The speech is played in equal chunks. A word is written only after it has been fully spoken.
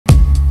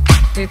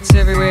It's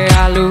everywhere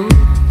I look,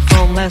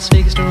 from Las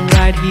Vegas to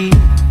right here,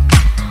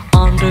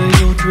 under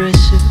your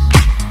dresser,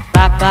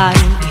 right by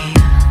your ear.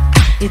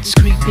 It's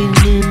creeping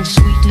in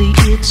sweetly,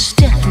 it's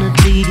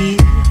definitely here.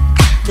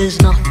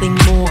 There's nothing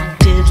more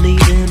deadly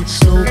than a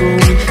slow-growing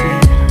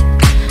fear.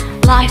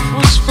 Life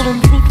was full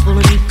and fruitful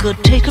and you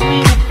could take a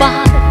real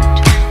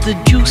bite. The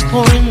juice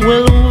pouring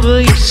well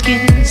over your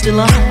skin's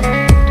delight.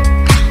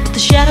 But the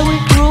shadow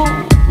it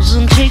grows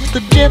and takes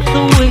the depth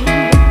away,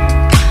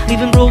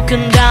 leaving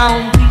broken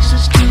down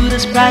pieces to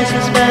this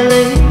priceless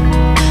ballet.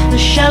 The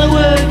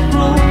shallower it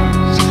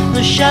grows,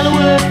 the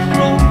shallower it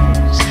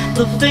grows,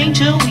 the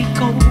fainter we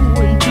go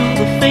into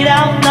the fade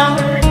out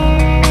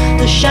line.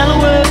 The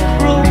shallower it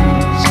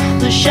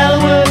grows, the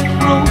shallower it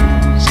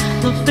grows,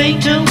 the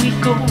fainter we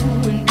go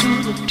into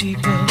the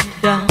deeper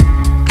down.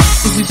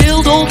 If we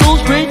build all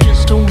those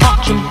bridges, don't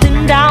watch them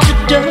thin down to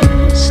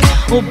dust,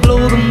 or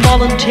blow them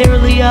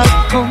voluntarily out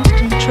of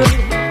constant trust.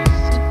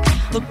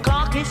 The